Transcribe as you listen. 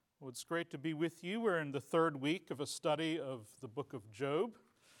Well, it's great to be with you. We're in the third week of a study of the book of Job.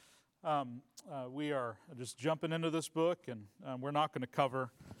 We are just jumping into this book, and we're not going to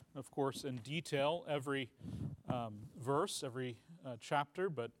cover, of course, in detail every verse, every chapter,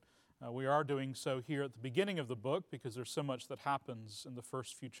 but we are doing so here at the beginning of the book because there's so much that happens in the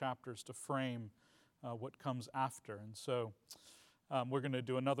first few chapters to frame what comes after. And so we're going to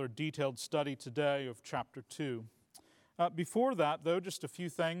do another detailed study today of chapter 2. Before that, though, just a few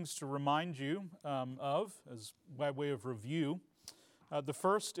things to remind you of as by way of review. The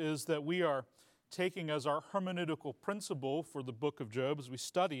first is that we are taking as our hermeneutical principle for the book of Job as we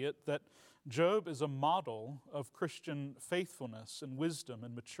study it, that Job is a model of Christian faithfulness and wisdom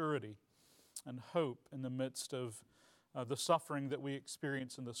and maturity and hope in the midst of the suffering that we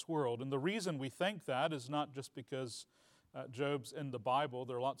experience in this world. And the reason we think that is not just because Job's in the Bible.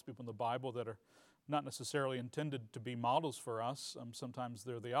 There are lots of people in the Bible that are not necessarily intended to be models for us. Sometimes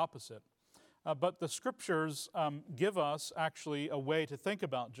they're the opposite. But the Scriptures give us actually a way to think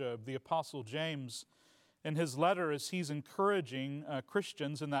about Job. The Apostle James, in his letter, as he's encouraging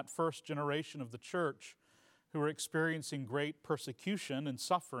Christians in that first generation of the church who are experiencing great persecution and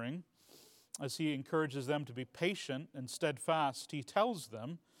suffering, as he encourages them to be patient and steadfast, he tells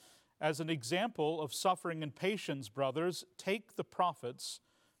them, as an example of suffering and patience, brothers, take the prophets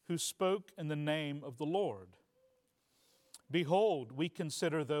who spoke in the name of the Lord. Behold, we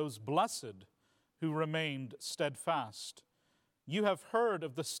consider those blessed who remained steadfast. You have heard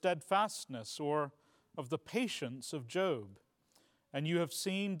of the steadfastness or of the patience of Job, and you have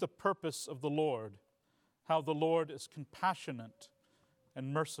seen the purpose of the Lord, how the Lord is compassionate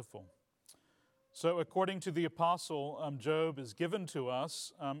and merciful. So according to the apostle, Job is given to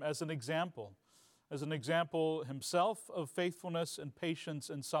us as an example himself of faithfulness and patience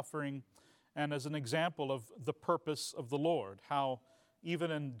and suffering, and as an example of the purpose of the Lord, how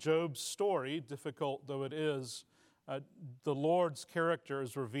even in Job's story, difficult though it is, the Lord's character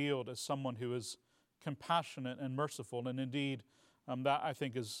is revealed as someone who is compassionate and merciful. And indeed, that I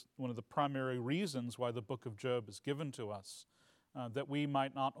think is one of the primary reasons why the book of Job is given to us, that we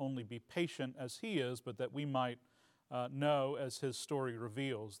might not only be patient as he is, but that we might know, as his story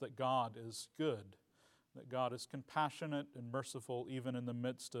reveals, that God is good, that God is compassionate and merciful even in the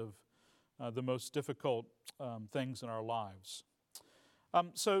midst of the most difficult things in our lives.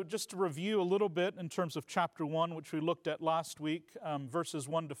 So just to review a little bit in terms of chapter 1, which we looked at last week, verses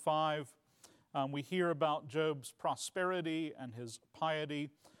 1 to 5, we hear about Job's prosperity and his piety.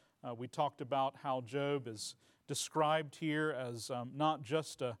 We talked about how Job is described here as not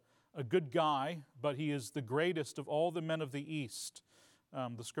just a good guy, but he is the greatest of all the men of the East,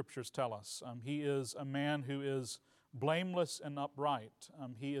 the Scriptures tell us. He is a man who is blameless and upright.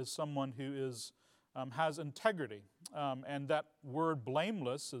 He is someone who is has integrity. And that word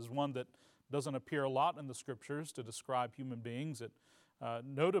blameless is one that doesn't appear a lot in the Scriptures to describe human beings. It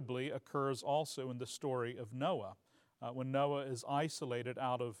notably occurs also in the story of Noah, when Noah is isolated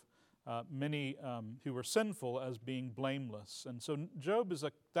out of many who were sinful as being blameless. And so Job is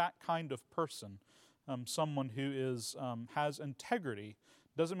that kind of person, someone who is has integrity.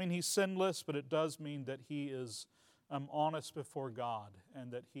 Doesn't mean he's sinless, but it does mean that he is honest before God and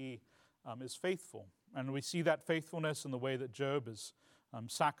that he is faithful. And we see that faithfulness in the way that Job is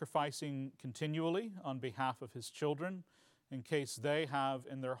sacrificing continually on behalf of his children in case they have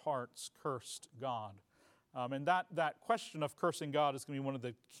in their hearts cursed God. And that question of cursing God is going to be one of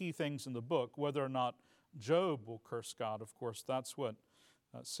the key things in the book. Whether or not Job will curse God, of course, that's what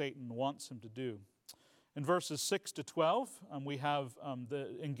Satan wants him to do. In verses 6 to 12, we have the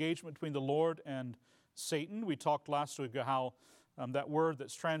engagement between the Lord and Satan. We talked last week about how that word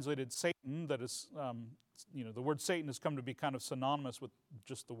that's translated Satan, that is, the word Satan has come to be kind of synonymous with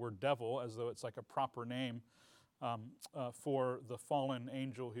just the word devil, as though it's like a proper name for the fallen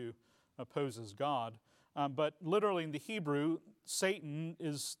angel who opposes God. But literally in the Hebrew, Satan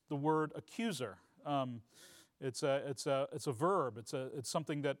is the word accuser. It's a verb. It's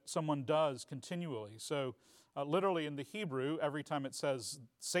something that someone does continually. So literally in the Hebrew, every time it says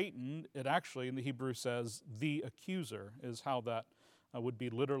Satan, it actually in the Hebrew says the accuser is how that would be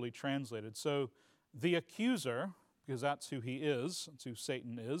literally translated. So the accuser, because that's who he is, that's who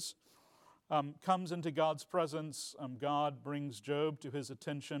Satan is, comes into God's presence. God brings Job to his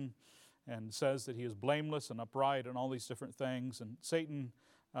attention and says that he is blameless and upright and all these different things. And Satan,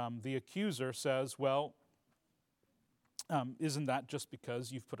 the accuser, says, well, isn't that just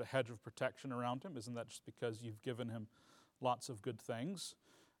because you've put a hedge of protection around him? Isn't that just because you've given him lots of good things?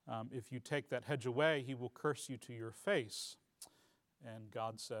 If you take that hedge away, he will curse you to your face. And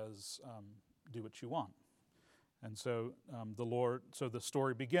God says, do what you want. And so the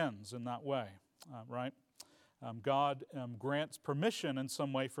story begins in that way, right? God grants permission in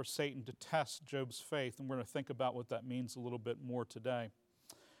some way for Satan to test Job's faith, and we're going to think about what that means a little bit more today.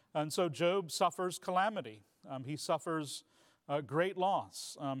 And so Job suffers calamity. He suffers great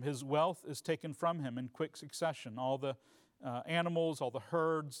loss. His wealth is taken from him in quick succession. All the animals, all the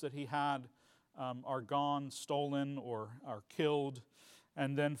herds that he had are gone, stolen, or are killed.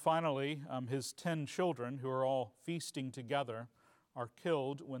 And then finally, his 10 children, who are all feasting together, are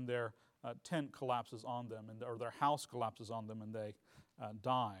killed when their tent collapses on them, or their house collapses on them, and they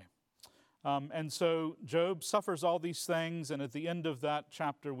die. And so Job suffers all these things, and at the end of that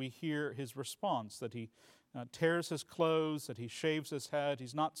chapter, we hear his response, that he tears his clothes, that he shaves his head.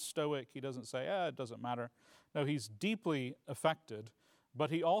 He's not stoic. He doesn't say, it doesn't matter. No, he's deeply affected.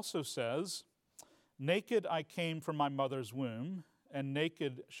 But he also says, naked I came from my mother's womb, and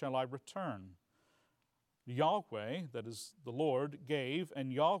naked shall I return. Yahweh, that is the Lord, gave,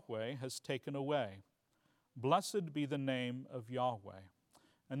 and Yahweh has taken away. Blessed be the name of Yahweh.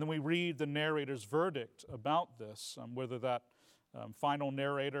 And then we read the narrator's verdict about this, whether that final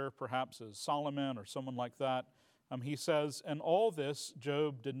narrator perhaps is Solomon or someone like that. He says, "In all this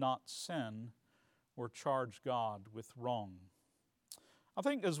Job did not sin or charge God with wrong." I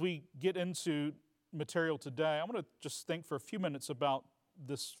think as we get into material today, I want to just think for a few minutes about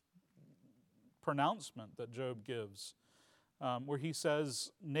this pronouncement that Job gives, where he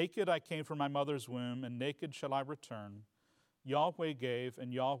says, naked I came from my mother's womb, and naked shall I return. Yahweh gave,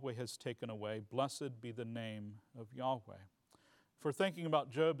 and Yahweh has taken away. Blessed be the name of Yahweh. For thinking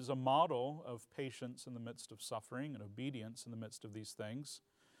about Job as a model of patience in the midst of suffering and obedience in the midst of these things,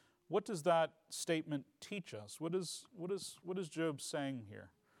 what does that statement teach us? What is Job saying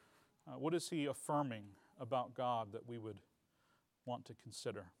here? What is he affirming about God that we would want to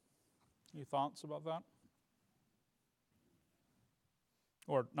consider? Any thoughts about that?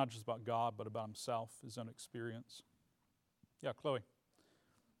 Or not just about God, but about himself, his own experience? Yeah, Chloe.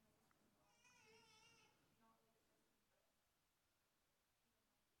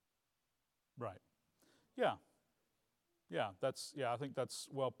 Right. Yeah. I think that's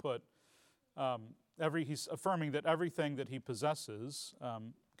well put. He's affirming that everything that he possesses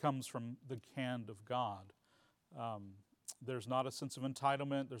comes from the hand of God. There's not a sense of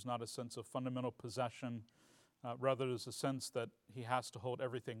entitlement. There's not a sense of fundamental possession. Rather, there's a sense that he has to hold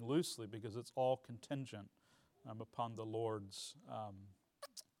everything loosely because it's all contingent upon the Lord's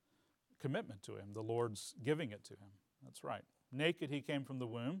commitment to him, the Lord's giving it to him. That's right. Naked he came from the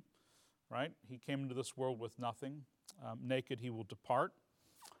womb, right? He came into this world with nothing. Naked he will depart.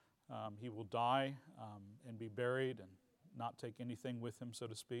 He will die and be buried and not take anything with him, so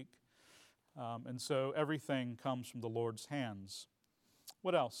to speak. And so everything comes from the Lord's hands.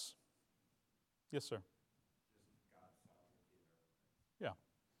 What else? Yes, sir. Yeah.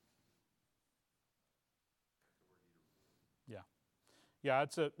 Yeah,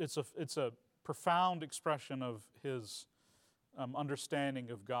 it's a profound expression of his understanding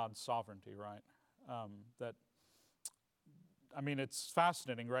of God's sovereignty, right? It's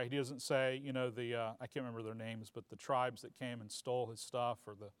fascinating, right? He doesn't say, I can't remember their names, but the tribes that came and stole his stuff,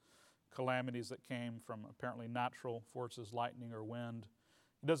 or the calamities that came from apparently natural forces, lightning or wind.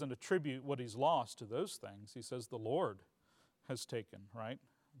 He doesn't attribute what he's lost to those things. He says the Lord has taken, right?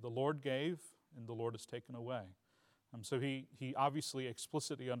 The Lord gave, and the Lord has taken away. So he obviously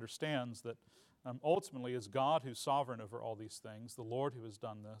explicitly understands that ultimately it's God who's sovereign over all these things, the Lord who has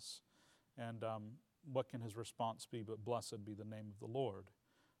done this, and what can his response be but blessed be the name of the Lord,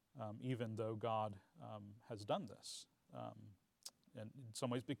 even though God has done this. And in some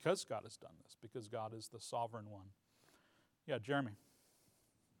ways because God has done this, because God is the sovereign one. Yeah, Jeremy.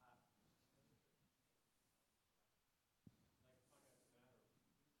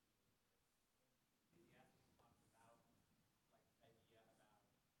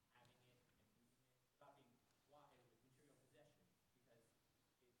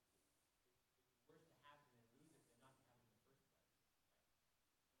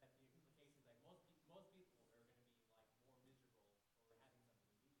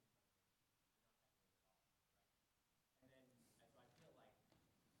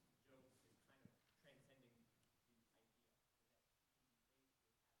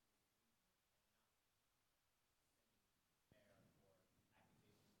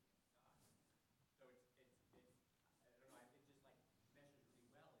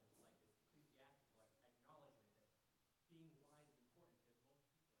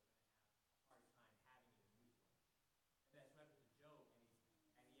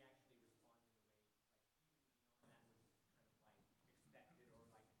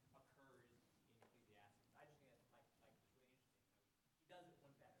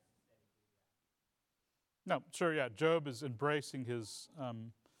 No, sure, yeah. Job is embracing his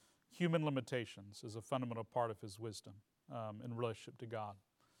human limitations as a fundamental part of his wisdom in relationship to God.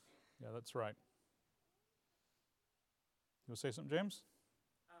 Yeah, that's right. You want to say something, James?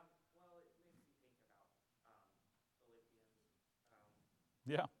 Well, it makes me think about Philippians,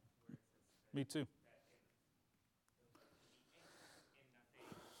 Yeah, where it says me too. that to be anxious in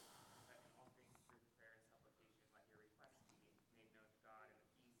nothing, but in all things through prayer and supplication, let your requests be made known to God, and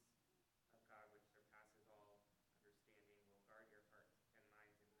the peace of God, which surpasses all understanding, will guard your hearts and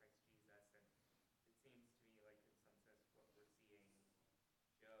minds in Christ Jesus. And it seems to me like, in some sense, what we're seeing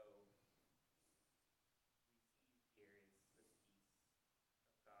Job receive here is the peace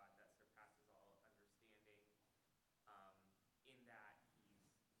of God that surpasses all understanding. Um, in that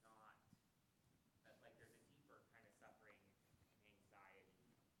he's not like there's a deeper kind of suffering and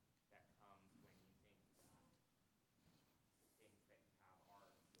anxiety that comes when you think that the things that you have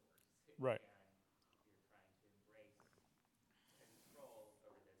are yours Right. and you're trying to embrace control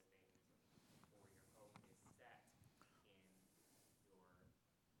over those things, or your hope is set in your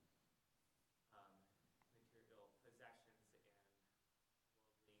material possessions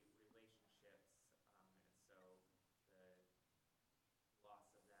and worldly relationships, and so the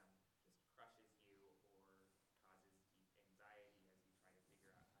loss of them just crushes you or causes deep anxiety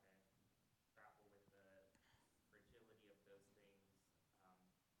as you try to figure out how to grapple with the fragility of those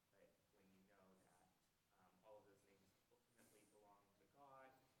things. But when you know that all of those things ultimately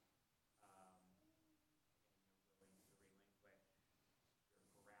belong to God, and you're willing to relinquish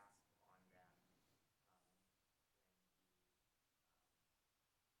your grasp on them, then you don't have to be anxious, but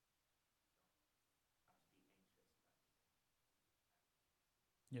you can be content.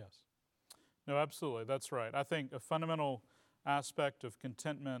 Yes. No, absolutely. That's right. I think a fundamental aspect of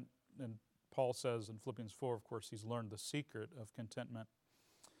contentment, and Paul says in Philippians 4, of course, he's learned the secret of contentment.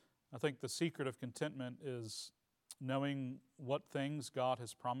 I think the secret of contentment is knowing what things God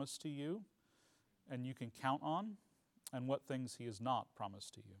has promised to you and you can count on, and what things he has not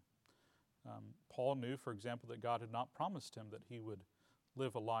promised to you. Paul knew, for example, that God had not promised him that he would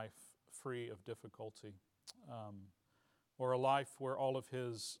live a life free of difficulty, or a life where all of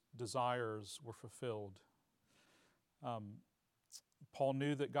his desires were fulfilled. Paul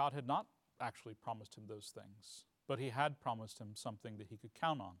knew that God had not actually promised him those things, but he had promised him something that he could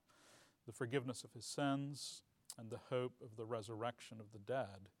count on: the forgiveness of his sins and the hope of the resurrection of the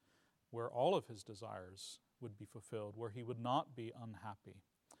dead, where all of his desires would be fulfilled, where he would not be unhappy.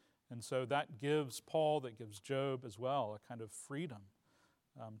 And so that gives Paul, that gives Job as well, a kind of freedom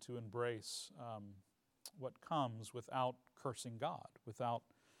to embrace what comes without cursing God, without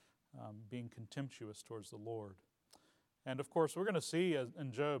being contemptuous towards the Lord. And of course, we're going to see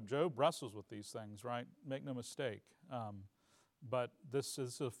in Job wrestles with these things, right? Make no mistake. But this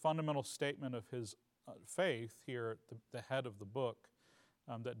is a fundamental statement of his faith here at the head of the book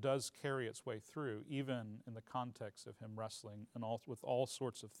that does carry its way through, even in the context of him wrestling with all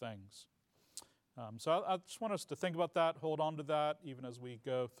sorts of things. So I just want us to think about that, hold on to that, even as we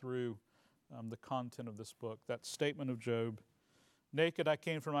go through the content of this book, that statement of Job. Naked I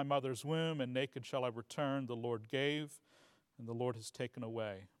came from my mother's womb, and naked shall I return. The Lord gave, and the Lord has taken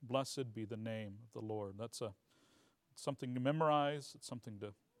away. Blessed be the name of the Lord. That's something to memorize. It's something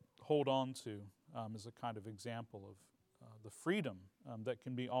to hold on to as a kind of example of the freedom that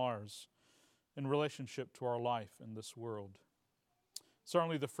can be ours in relationship to our life in this world.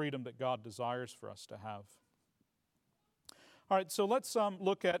 Certainly the freedom that God desires for us to have. All right, so let's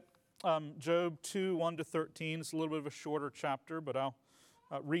look at Job 2, 1 to 13. It's a little bit of a shorter chapter, but I'll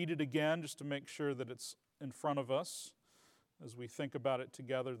read it again just to make sure that it's in front of us as we think about it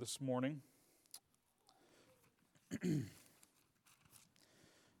together this morning.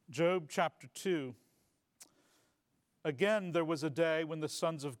 Job chapter 2. Again, there was a day when the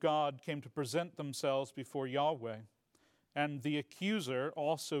sons of God came to present themselves before Yahweh, and the accuser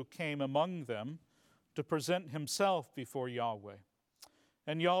also came among them to present himself before Yahweh.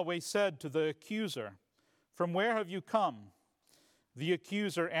 And Yahweh said to the accuser, "From where have you come?" The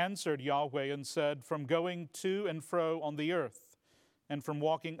accuser answered Yahweh and said, "From going to and fro on the earth, and from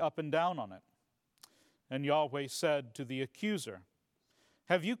walking up and down on it." And Yahweh said to the accuser,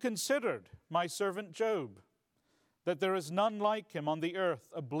 "Have you considered my servant Job, that there is none like him on the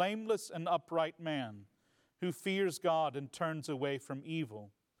earth, a blameless and upright man, who fears God and turns away from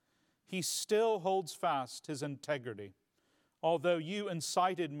evil? He still holds fast his integrity, although you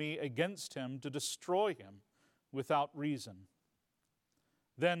incited me against him to destroy him without reason."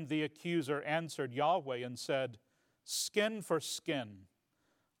 Then the accuser answered Yahweh and said, "Skin for skin.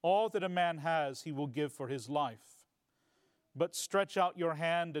 All that a man has he will give for his life. but stretch out your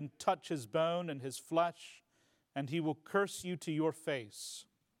hand and touch his bone and his flesh, and he will curse you to your face."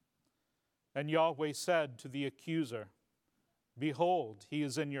 And Yahweh said to the accuser, "Behold, he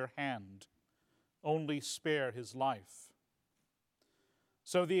is in your hand. Only spare his life."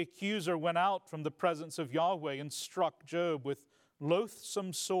 So the accuser went out from the presence of Yahweh and struck Job with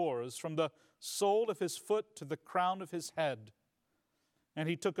loathsome sores from the sole of his foot to the crown of his head. And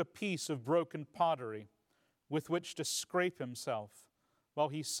he took a piece of broken pottery with which to scrape himself while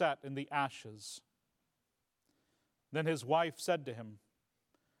he sat in the ashes. Then his wife said to him,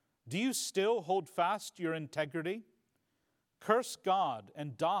 "Do you still hold fast to your integrity? Curse God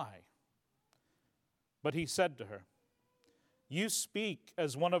and die." But he said to her, "You speak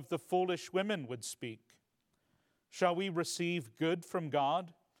as one of the foolish women would speak. Shall we receive good from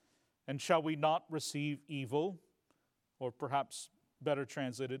God, and shall we not receive evil?" Or perhaps better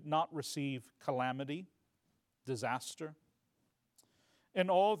translated, not receive calamity, disaster. In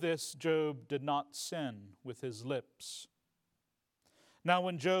all this, Job did not sin with his lips. Now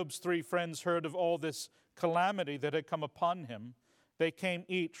when Job's 3 friends heard of all this calamity that had come upon him, they came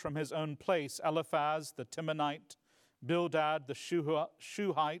each from his own place: Eliphaz the Temanite, Bildad the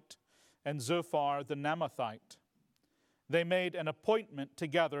Shuhite, and Zophar the Naamathite. They made an appointment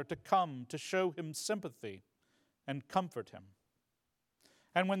together to come to show him sympathy and comfort him.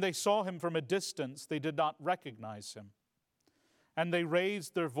 And when they saw him from a distance, they did not recognize him. And they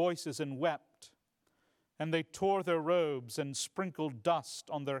raised their voices and wept. And they tore their robes and sprinkled dust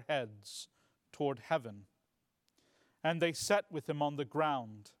on their heads toward heaven. And they sat with him on the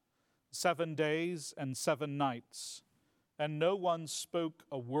ground 7 days and 7 nights. And no one spoke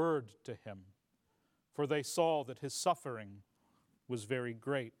a word to him, for they saw that his suffering was very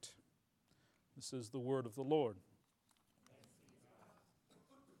great. This is the word of the Lord.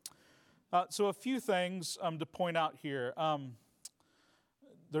 So a few things to point out here.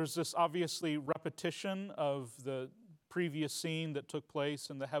 There's this obviously repetition of the previous scene that took place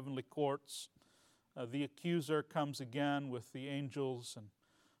in the heavenly courts. The accuser comes again with the angels, and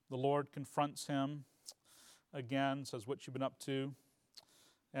the Lord confronts him again, says, "What you been up to?"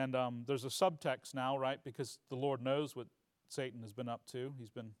 And there's a subtext now, right? Because the Lord knows what Satan has been up to. He's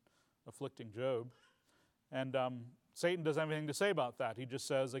been afflicting Job. And Satan doesn't have anything to say about that. He just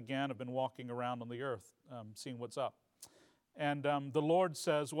says, again, I've been walking around on the earth, seeing what's up. And the Lord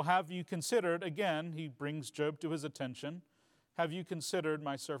says, well, have you considered, again, he brings Job to his attention, have you considered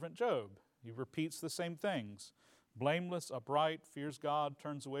my servant Job? He repeats the same things. Blameless, upright, fears God,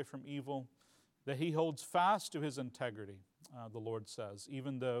 turns away from evil, that he holds fast to his integrity, the Lord says,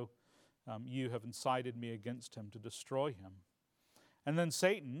 even though you have incited me against him to destroy him. And then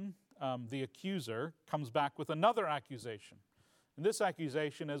Satan, the accuser, comes back with another accusation. And this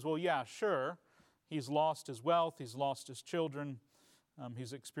accusation is, well, yeah, sure, he's lost his wealth, he's lost his children,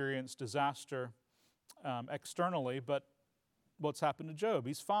 he's experienced disaster externally, but what's happened to Job?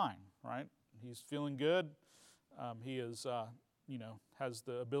 He's fine, right? He's feeling good. He is, has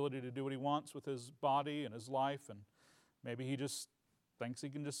the ability to do what he wants with his body and his life, and maybe he just thinks he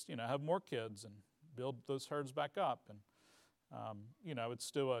can just, have more kids and build those herds back up. And, it's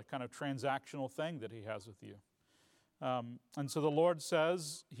still a kind of transactional thing that he has with you. And so the Lord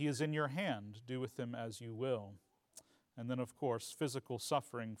says, he is in your hand. Do with him as you will. And then, of course, physical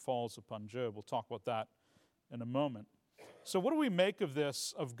suffering falls upon Job. We'll talk about that in a moment. So what do we make of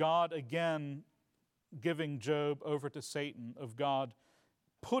this, of God again giving Job over to Satan, of God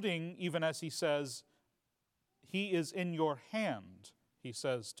putting, even as he says, he is in your hand, he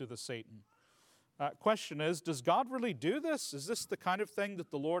says to the Satan. Question is, does God really do this? Is this the kind of thing that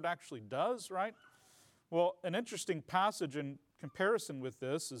the Lord actually does, right? Well, an interesting passage in comparison with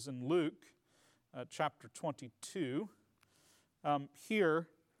this is in Luke chapter 22. Here,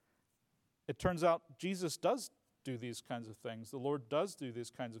 it turns out Jesus does do these kinds of things. The Lord does do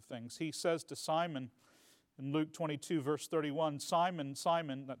these kinds of things. He says to Simon in Luke 22, verse 31, Simon,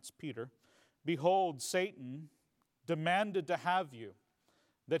 Simon, that's Peter, behold, Satan demanded to have you,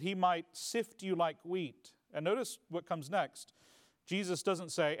 that he might sift you like wheat. And notice what comes next. Jesus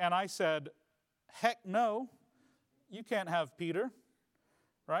doesn't say, and I said, heck no, you can't have Peter,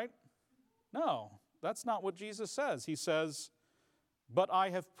 right? No, that's not what Jesus says. He says, but I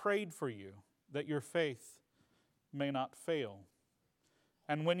have prayed for you that your faith may not fail.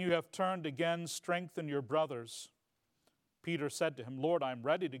 And when you have turned again, strengthen your brothers. Peter said to him, Lord, I am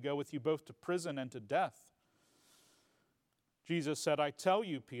ready to go with you both to prison and to death. Jesus said, I tell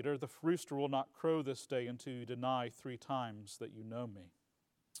you, Peter, the rooster will not crow this day until you deny 3 times that you know me.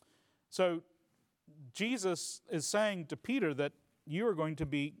 So Jesus is saying to Peter that you are going to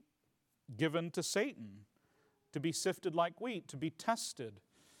be given to Satan. to be sifted like wheat, to be tested.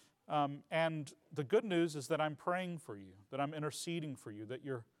 And the good news is that I'm praying for you, that I'm interceding for you, that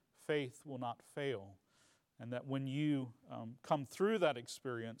your faith will not fail, and that when you come through that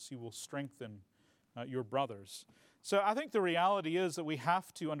experience, you will strengthen your brothers. So I think the reality is that we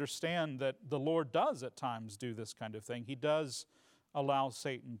have to understand that the Lord does at times do this kind of thing. He does allow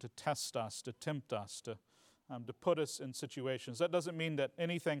Satan to test us, to tempt us, to put us in situations. That doesn't mean that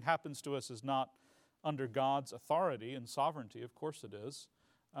anything happens to us is not under God's authority and sovereignty. Of course it is.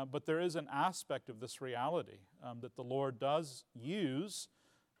 But there is an aspect of this reality that the Lord does use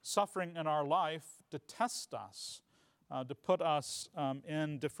suffering in our life to test us, to put us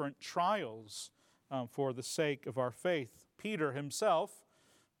in different trials for the sake of our faith. Peter himself,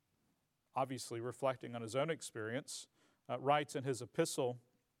 obviously reflecting on his own experience, writes in his epistle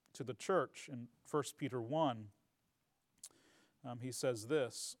to the church in 1 Peter 1, he says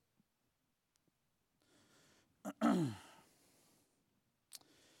this,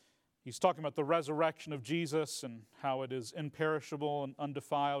 he's talking about the resurrection of Jesus and how it is imperishable and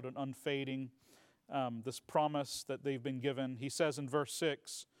undefiled and unfading, this promise that they've been given. He says in verse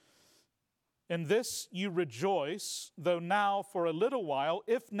 6, "In this you rejoice, though now for a little while,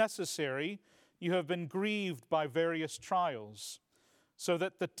 if necessary, you have been grieved by various trials, so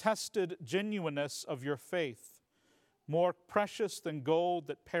that the tested genuineness of your faith, more precious than gold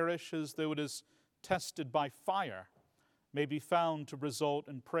that perishes though it is tested by fire, may be found to result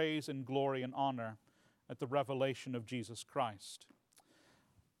in praise and glory and honor at the revelation of Jesus Christ."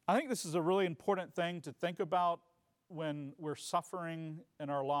 I think this is a really important thing to think about when we're suffering in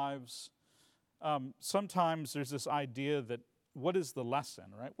our lives. Sometimes there's this idea that what is the lesson,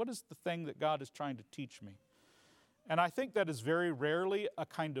 right? What is the thing that God is trying to teach me? And I think that is very rarely a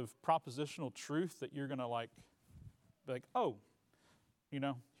kind of propositional truth that you're going to be like, oh,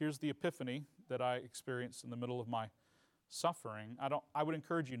 here's the epiphany that I experienced in the middle of my suffering. I would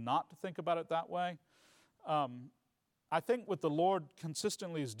encourage you not to think about it that way. I think what the Lord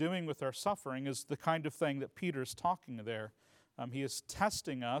consistently is doing with our suffering is the kind of thing that Peter's talking there. He is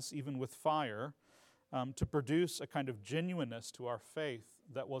testing us, even with fire, to produce a kind of genuineness to our faith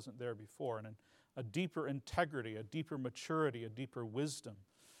that wasn't there before, and a deeper integrity, a deeper maturity, a deeper wisdom.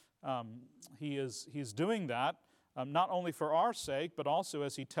 He's doing that not only for our sake, but also,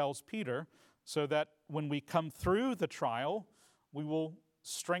 as he tells Peter, so that when we come through the trial, we will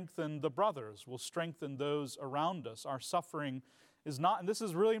strengthen the brothers, we'll strengthen those around us. Our suffering is not, and this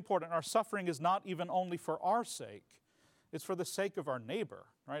is really important, our suffering is not even only for our sake. It's for the sake of our neighbor,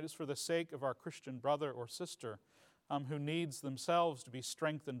 right? It's for the sake of our Christian brother or sister who needs themselves to be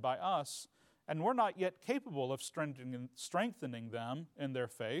strengthened by us. And we're not yet capable of strengthening them in their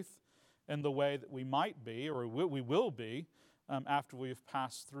faith in the way that we might be or we will be after we've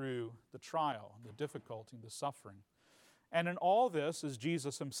passed through the trial, the difficulty, the suffering. And in all this, as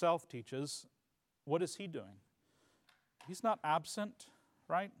Jesus himself teaches, what is he doing? He's not absent,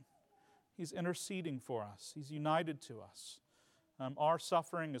 right? He's interceding for us. He's united to us. Our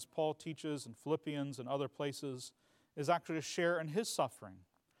suffering, as Paul teaches in Philippians and other places, is actually a share in his suffering.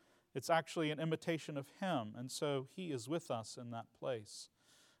 It's actually an imitation of him, and so he is with us in that place.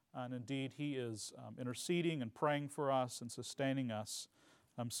 And indeed, he is interceding and praying for us and sustaining us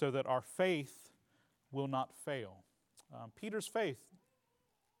so that our faith will not fail. Peter's faith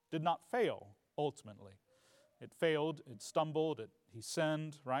did not fail, ultimately. It failed, it stumbled, he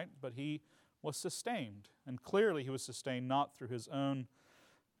sinned, right? But he was sustained. And clearly he was sustained not through his own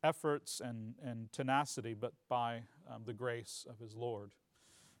efforts and tenacity, but by the grace of his Lord.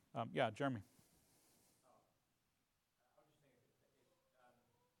 Jeremy.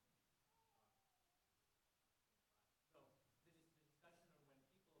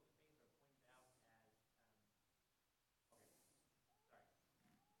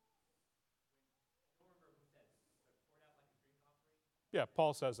 Yeah,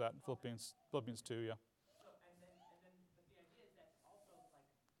 Paul says that in Philippians 2, yeah. So, but the idea is that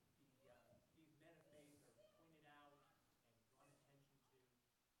also these men of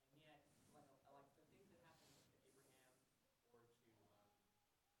faith are pointed out and drawn attention to, and yet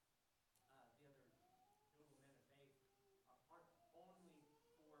like the things that happened to Abraham or to the other noble men of faith aren't only for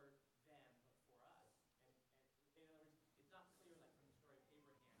them but for us. And in other words, it's not clear from the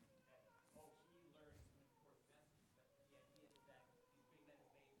story of Abraham that he learned some important message, but the idea is that these great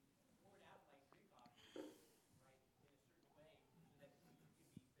men of faith poured out like drink offerings, right, in a certain way so that you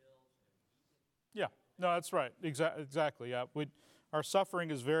could be filled and eaten. Yeah, no, that's right. Exactly, yeah. Our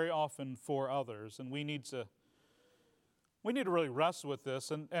suffering is very often for others, and we need to really wrestle with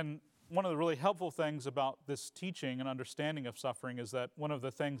this. And one of the really helpful things about this teaching and understanding of suffering is that one of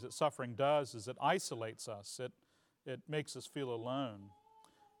the things that suffering does is it isolates us. it makes us feel alone.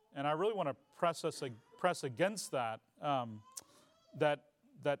 And I really want to press against that, that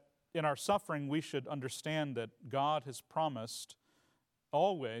in our suffering we should understand that God has promised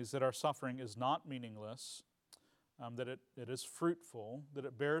always that our suffering is not meaningless, that it is fruitful, that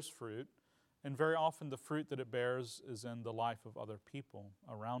it bears fruit, and very often the fruit that it bears is in the life of other people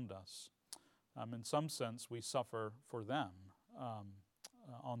around us. In some sense, we suffer for them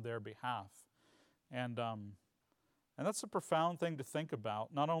on their behalf. And that's a profound thing to think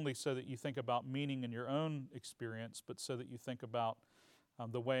about, not only so that you think about meaning in your own experience, but so that you think about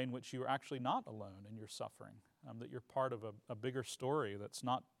the way in which you are actually not alone in your suffering, that you're part of a bigger story that's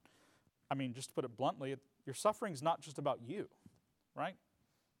not, just to put it bluntly, your suffering is not just about you, right?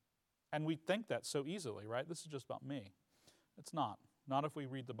 And we think that so easily, right? This is just about me. It's not. Not if we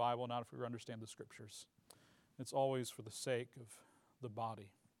read the Bible, not if we understand the Scriptures. It's always for the sake of the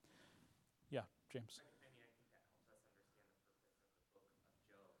body. Yeah, James. I think that helps us understand the purpose of the book of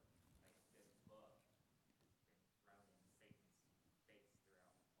Job. Like this book has been thrown in Satan's face throughout all church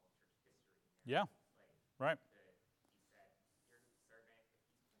history. Yeah, right. He said, your servant, if he's going to shake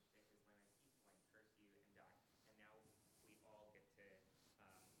his limits, he's going to curse you and die. And now we all get to curse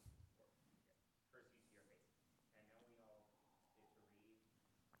you to your face. And now we all get to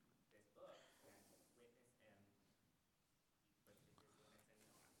read this book and witness him. He pushes his limits and not.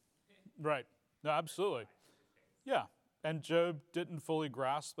 Right. No, absolutely. Yeah. And Job didn't fully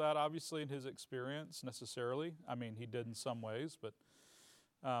grasp that, obviously, in his experience necessarily. He did in some ways, but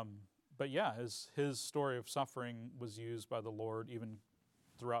yeah, his story of suffering was used by the Lord even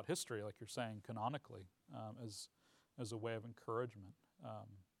throughout history, like you're saying, canonically, as a way of encouragement.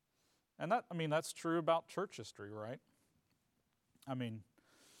 And that's true about church history, right?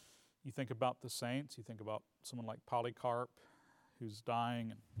 You think about the saints, you think about someone like Polycarp, who's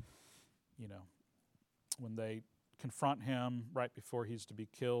dying, and when they confront him right before he's to be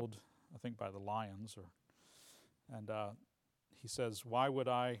killed, I think by the lions, he says, "Why would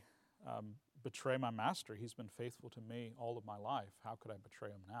I betray my master? He's been faithful to me all of my life. How could I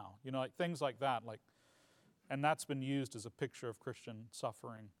betray him now?" Like things like that. And that's been used as a picture of Christian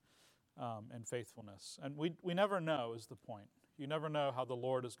suffering and faithfulness. And we never know is the point. You never know how the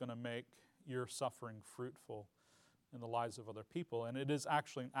Lord is going to make your suffering fruitful in the lives of other people. And it is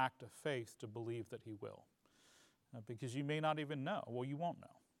actually an act of faith to believe that He will. Because you may not even know. Well, you won't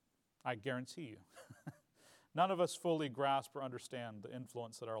know. I guarantee you. None of us fully grasp or understand the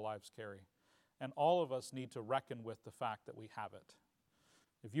influence that our lives carry. And all of us need to reckon with the fact that we have it.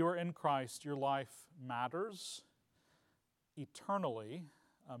 If you are in Christ, your life matters eternally,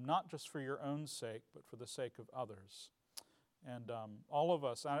 not just for your own sake, but for the sake of others. And all of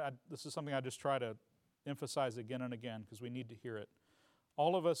us, this is something I just try to emphasize again and again because we need to hear it.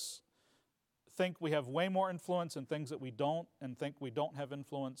 All of us think we have way more influence in things that we don't, and think we don't have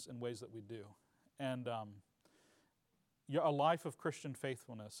influence in ways that we do. And a life of Christian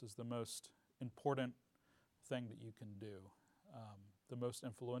faithfulness is the most important thing that you can do, the most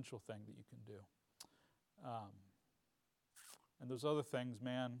influential thing that you can do. And those other things,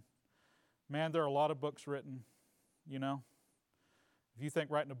 man, there are a lot of books written, If you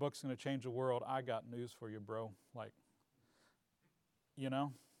think writing a book's going to change the world, I got news for you, bro.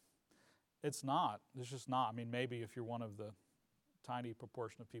 It's not. It's just not. Maybe if you're one of the tiny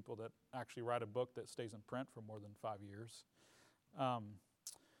proportion of people that actually write a book that stays in print for more than 5 years.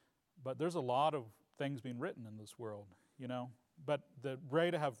 But there's a lot of things being written in this world, But the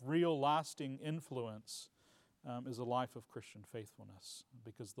way to have real lasting influence is a life of Christian faithfulness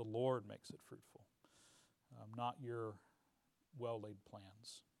because the Lord makes it fruitful, not your well-laid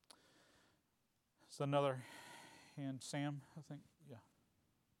plans. So another hand, Sam, I think. Yeah.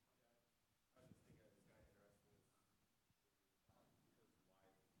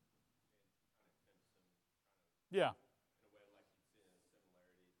 Yeah. In a way, like you'd see a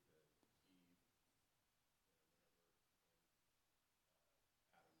similarity to Eve, whenever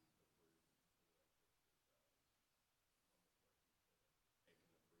Adam the fruit, in a way, just as almost where he could have taken the fruit,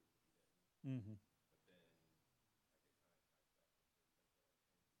 but he didn't. Mm-hmm. But then,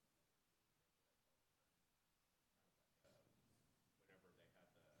 like it kind of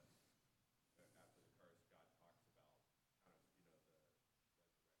ties back to the whenever they had after the curse, God talks about kind of, the resurrection and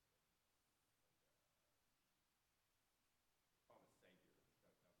promised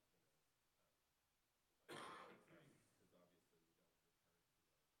Savior that was going to, because obviously we don't return to a better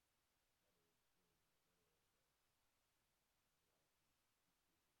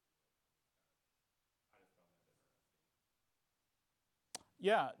I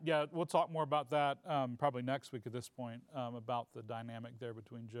just found that interesting. Yeah, we'll talk more about that probably next week at this point, about the dynamic there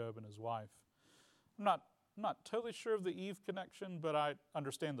between Job and his wife. I'm I'm not totally sure of the Eve connection, but I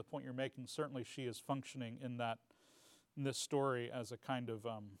understand the point you're making. Certainly she is functioning in this story as a kind of,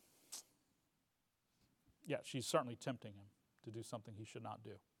 she's certainly tempting him to do something he should not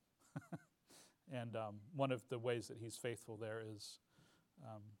do. And one of the ways that he's faithful there is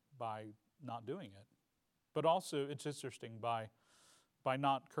by not doing it. But also, it's interesting, by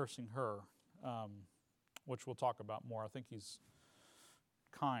not cursing her, which we'll talk about more. I think he's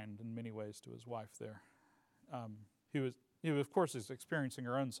kind in many ways to his wife there. He, of course, is experiencing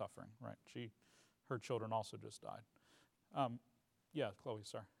her own suffering, right? Her children also just died. Chloe,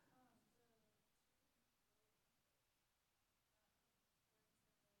 sorry.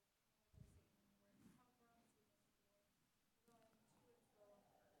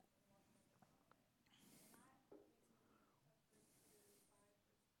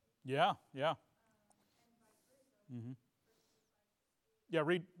 Yeah. Mm-hmm. Yeah,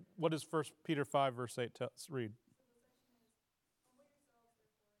 read, what is 1 Peter 5, verse 8? Read.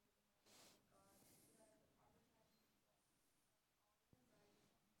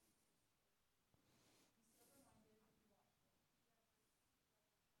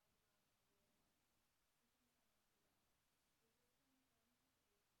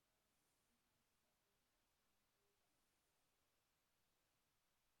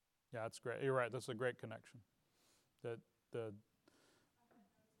 Yeah, that's great. You're right. That's a great connection.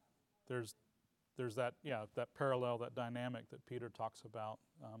 There's that parallel, that dynamic that Peter talks about,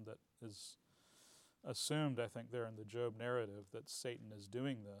 that is assumed, I think, there in the Job narrative, that Satan is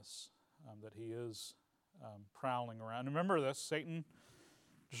doing this, that he is prowling around. And remember this, Satan,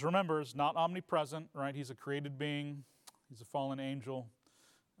 just remember, is not omnipresent, right? He's a created being. He's a fallen angel.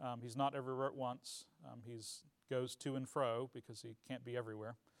 He's not everywhere at once. He goes to and fro because he can't be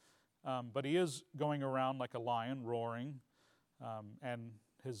everywhere. But he is going around like a lion, roaring, and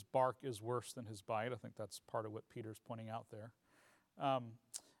his bark is worse than his bite. I think that's part of what Peter's pointing out there.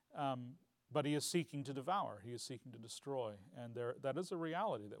 But he is seeking to devour. He is seeking to destroy. And that is a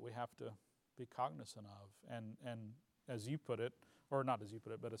reality that we have to be cognizant of. And as you put it, or not as you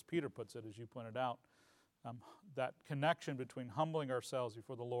put it, but as Peter puts it, as you pointed out, that connection between humbling ourselves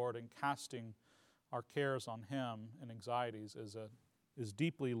before the Lord and casting our cares on him and anxieties is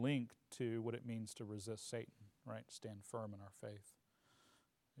deeply linked to what it means to resist Satan, right? Stand firm in our faith.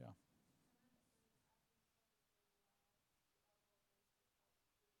 Yeah.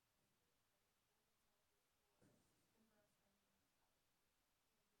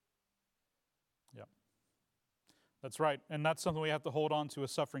 Yeah. That's right. And that's something we have to hold on to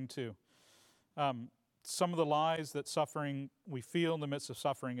as suffering too. Some of the lies that we feel in the midst of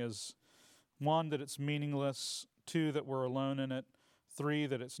suffering is, 1, that it's meaningless, 2, that we're alone in it, 3,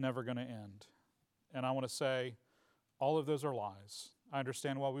 that it's never going to end. And I want to say, all of those are lies. I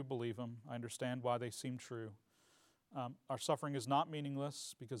understand why we believe them. I understand why they seem true. Our suffering is not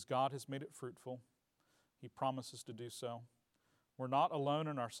meaningless because God has made it fruitful. He promises to do so. We're not alone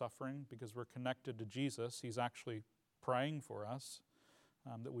in our suffering because we're connected to Jesus. He's actually praying for us,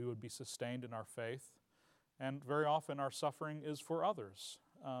 that we would be sustained in our faith. And very often our suffering is for others.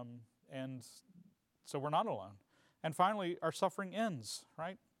 And so we're not alone. And finally, our suffering ends,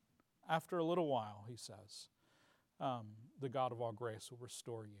 right? After a little while, he says, the God of all grace will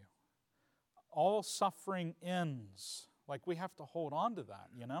restore you. All suffering ends. Like, we have to hold on to that,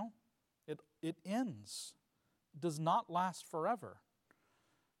 you know? It ends. It does not last forever.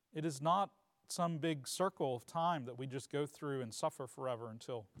 It is not some big circle of time that we just go through and suffer forever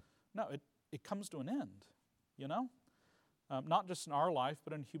until... No, it comes to an end, you know? Not just in our life,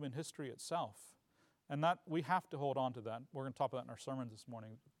 but in human history itself. And that we have to hold on to that. We're going to talk about that in our sermon this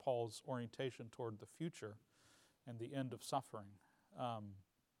morning, Paul's orientation toward the future and the end of suffering.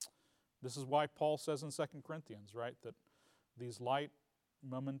 This is why Paul says in 2 Corinthians, right, that these light,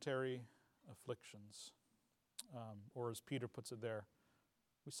 momentary afflictions, or as Peter puts it there,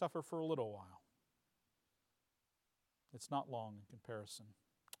 we suffer for a little while. It's not long in comparison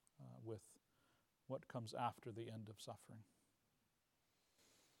with what comes after the end of suffering.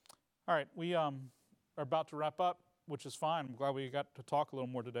 All right, we are about to wrap up, which is fine. I'm glad we got to talk a little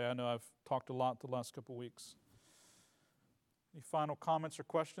more today. I know I've talked a lot the last couple of weeks. Any final comments or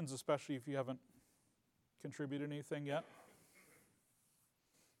questions, especially if you haven't contributed anything yet?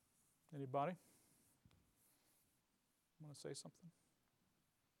 Anybody want to say something?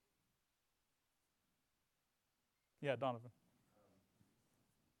 Yeah, Donovan.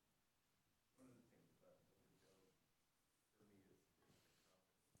 One of the things about the book of Job, for me, is the confidence that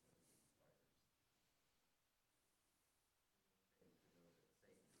it inspires. It's one thing to know that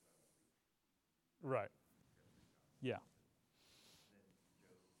Satan is out of reach. Right. Yeah. And then Job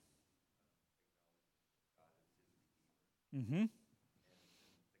acknowledges that God Mm-hmm.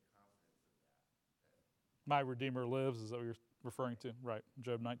 My Redeemer lives, is that what you're referring to? Right,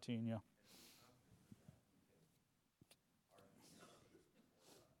 Job 19, yeah.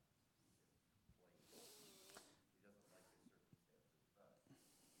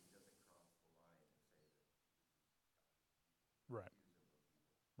 Right,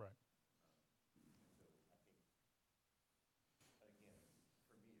 right.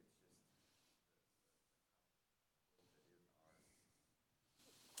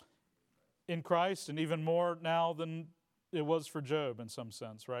 In Christ, and even more now than it was for Job in some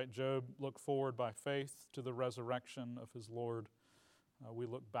sense, right? Job looked forward by faith to the resurrection of his Lord. We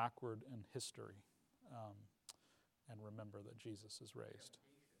look backward in history and remember that Jesus is raised.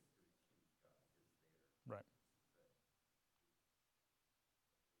 Right.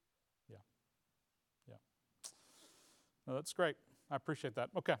 Yeah. Yeah. No, that's great. I appreciate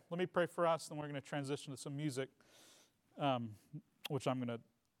that. Okay, let me pray for us, then we're going to transition to some music, which I'm going to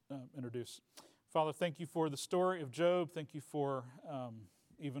introduce. Father, thank you for the story of Job. Thank you for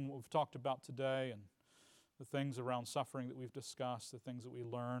even what we've talked about today and the things around suffering that we've discussed, the things that we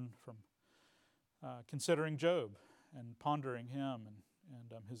learn from considering Job and pondering him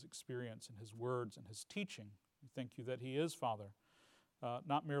and his experience and his words and his teaching. We thank you that he is, Father,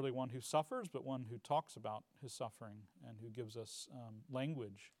 not merely one who suffers, but one who talks about his suffering and who gives us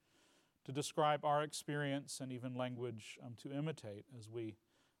language to describe our experience and even language to imitate as we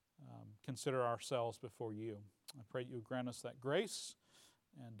consider ourselves before you. I pray you grant us that grace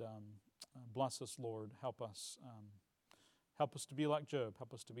and bless us, Lord. Help us to be like Job.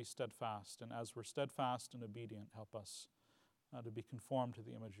 Help us to be steadfast. And as we're steadfast and obedient, help us to be conformed to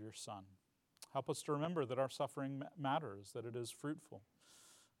the image of your Son. Help us to remember that our suffering matters, that it is fruitful,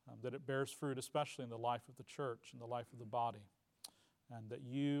 that it bears fruit, especially in the life of the church and the life of the body, and that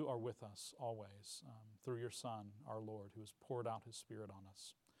you are with us always through your Son, our Lord, who has poured out his Spirit on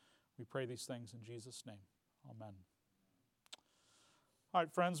us. We pray these things in Jesus' name. Amen. All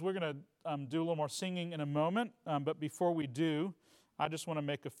right, friends, we're going to do a little more singing in a moment, but before we do, I just want to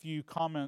make a few comments